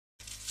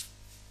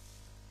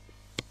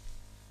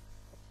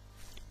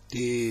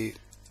The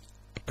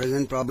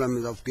present problem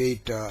is of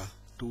GATE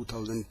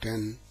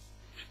 2010.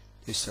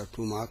 It's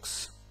 2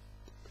 marks,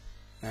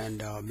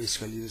 and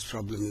basically this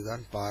problem is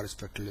on power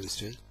spectral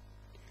density.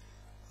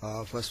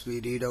 First we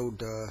read out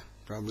the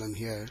problem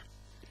here.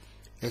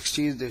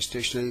 Xt is the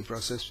stationary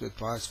process with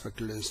power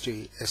spectral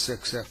density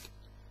SXF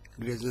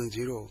greater than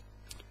 0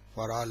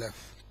 for all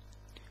f.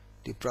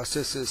 The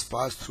process is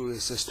passed through a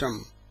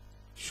system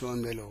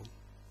shown below.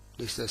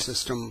 This is the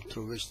system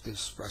through which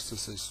this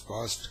process is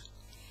passed.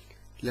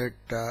 Let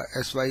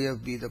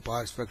SYF be the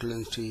power spectral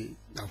density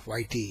of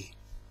YT.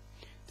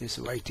 This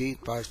is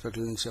YT, power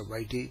spectral density of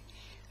YT,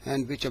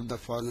 and which of the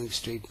following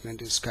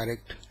statement is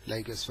correct,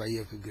 like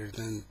SYF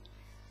is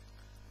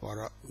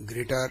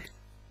greater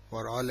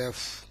for all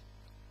f,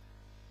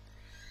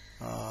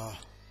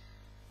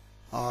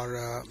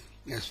 or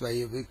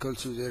SYF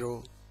equals to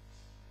 0.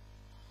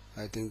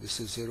 I think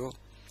this is 0,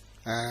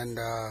 and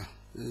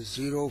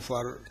 0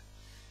 for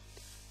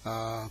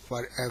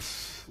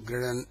f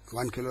greater than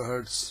 1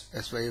 kilohertz.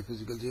 SYF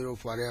is equal to 0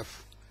 for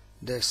f.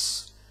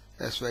 This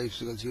SYF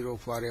is equal to 0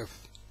 for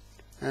f,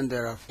 and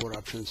there are 4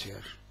 options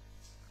here.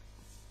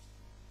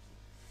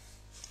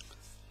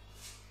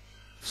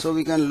 So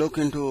we can look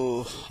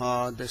into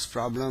this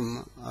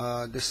problem.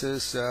 This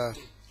is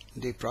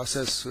the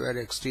process where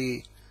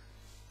Xt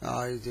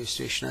is the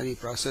stationary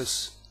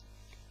process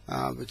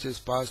which is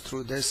passed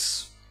through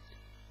this.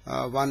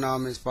 One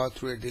arm is passed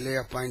through a delay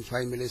of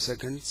 0.5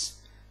 milliseconds,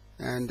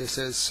 and this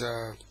is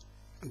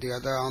the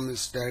other arm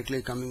is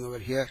directly coming over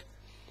here,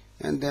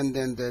 and then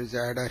there is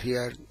an adder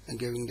here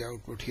giving the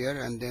output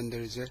here, and then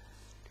there is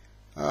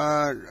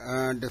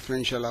a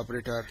differential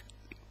operator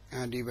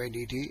d by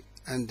dt,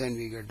 and then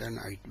we get an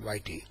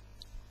yt.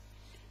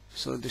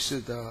 So this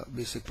is the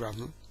basic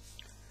problem.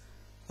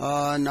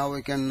 Now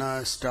we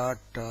can start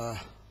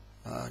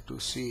to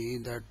see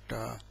that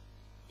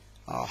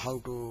how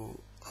to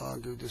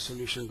give the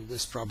solution to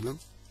this problem.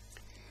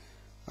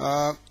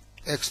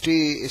 Xt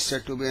is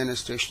said to be a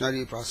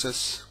stationary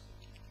process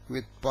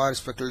with power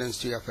spectral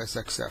density of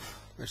SXF.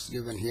 It's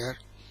given here,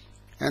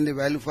 and the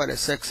value for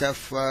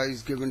SXF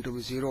is given to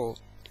be 0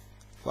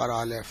 for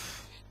all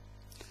f,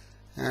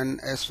 and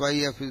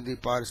SYF is the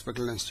power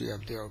spectral density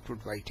of the output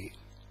YT.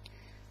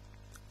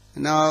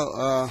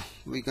 Now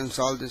we can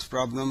solve this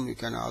problem. We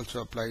can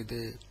also apply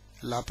the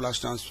Laplace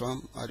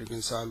transform, or you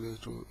can solve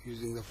it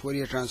using the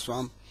Fourier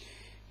transform.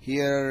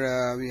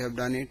 Here we have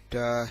done it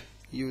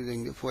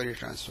using the Fourier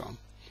transform.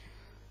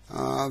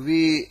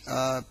 We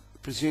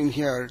presume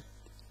here,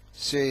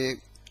 say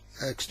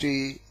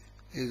Xt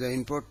is the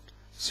input,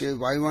 say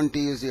Y1t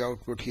is the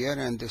output here,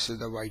 and this is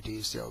the Yt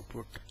is the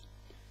output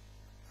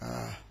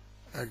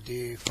at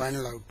the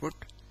final output.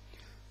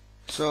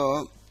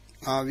 So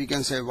we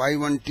can say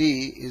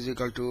Y1t is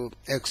equal to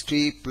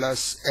Xt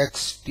plus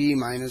Xt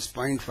minus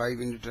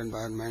 0.5 into 10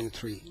 power minus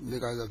 3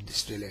 because of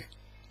this delay.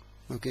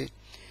 Okay.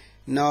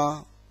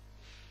 Now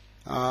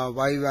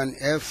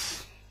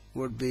Y1f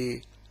would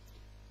be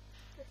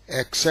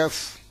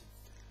Xf,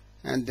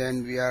 and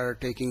then we are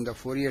taking the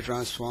Fourier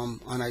transform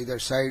on either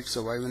side.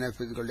 So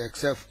Y1f is equal to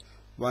Xf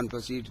 1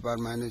 plus e to the power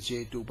minus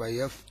j 2 pi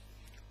f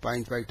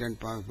 0.5 10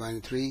 power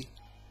minus 3,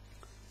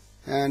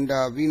 and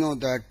we know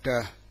that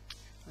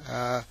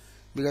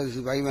because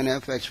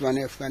Y1f,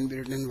 H1f can be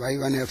written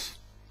Y1f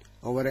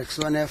over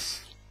X1f.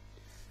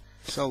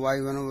 So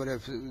Y1 over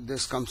f,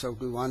 this comes out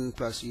to 1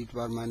 plus e to the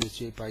power minus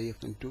j pi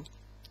f into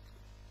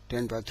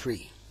 10 power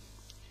 3.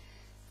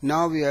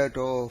 Now we have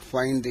to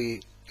find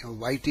the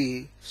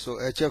Yt. So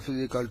Hf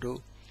is equal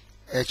to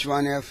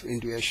H1f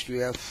into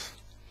H2f.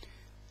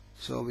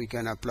 So we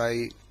can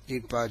apply e to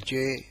the power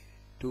j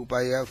 2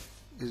 pi f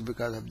is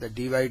because of the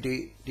dy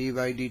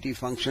dt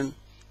function,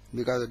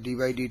 because of dy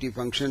dt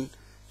function.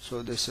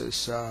 So this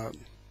is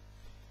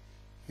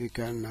we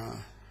can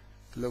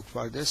look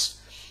for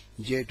this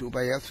j 2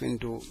 pi f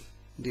into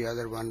the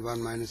other one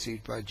 1 minus e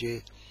to the power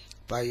j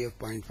pi f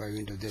 0.5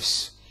 into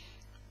this.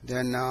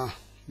 Then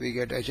we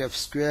get Hf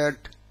squared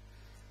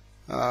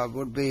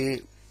would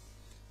be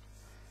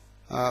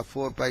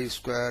 4 pi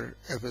square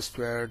f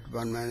squared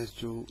 1 minus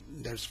 2,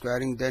 that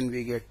squaring. Then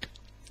we get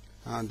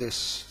this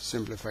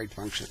simplified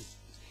function.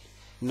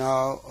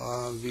 Now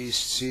we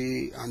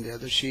see on the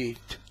other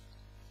sheet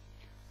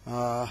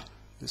the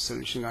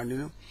solution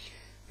continue.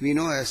 We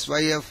know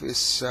SYF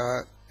is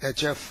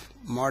HF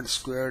mod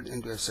squared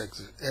into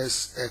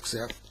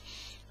SXF.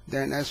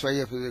 Then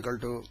SYF is equal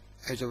to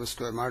HF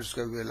square mod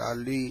square we will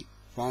already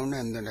found,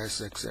 and then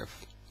SXF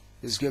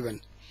is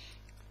given.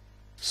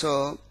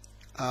 So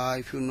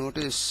if you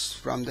notice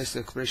from this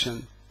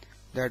expression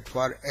that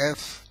for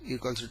f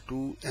equals to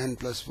 2n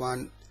plus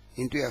 1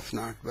 into f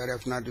naught, where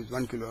f naught is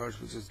 1 kilohertz,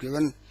 which is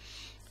given,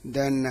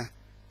 then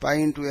pi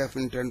into f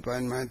in 10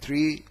 power minus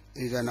 3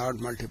 is an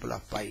odd multiple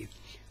of pi,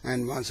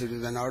 and once it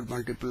is an odd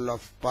multiple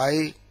of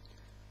pi,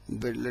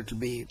 it will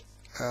be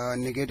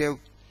negative,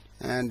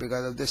 and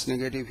because of this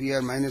negative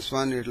here minus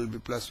 1, it will be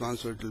plus 1,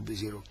 so it will be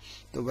 0.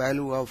 The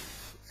value of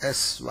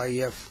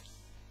SYF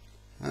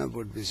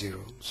would be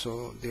 0.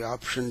 So the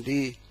option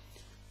D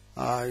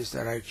is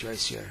the right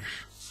choice here.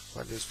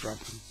 for this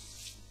problem.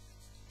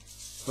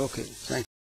 Okay, thank you.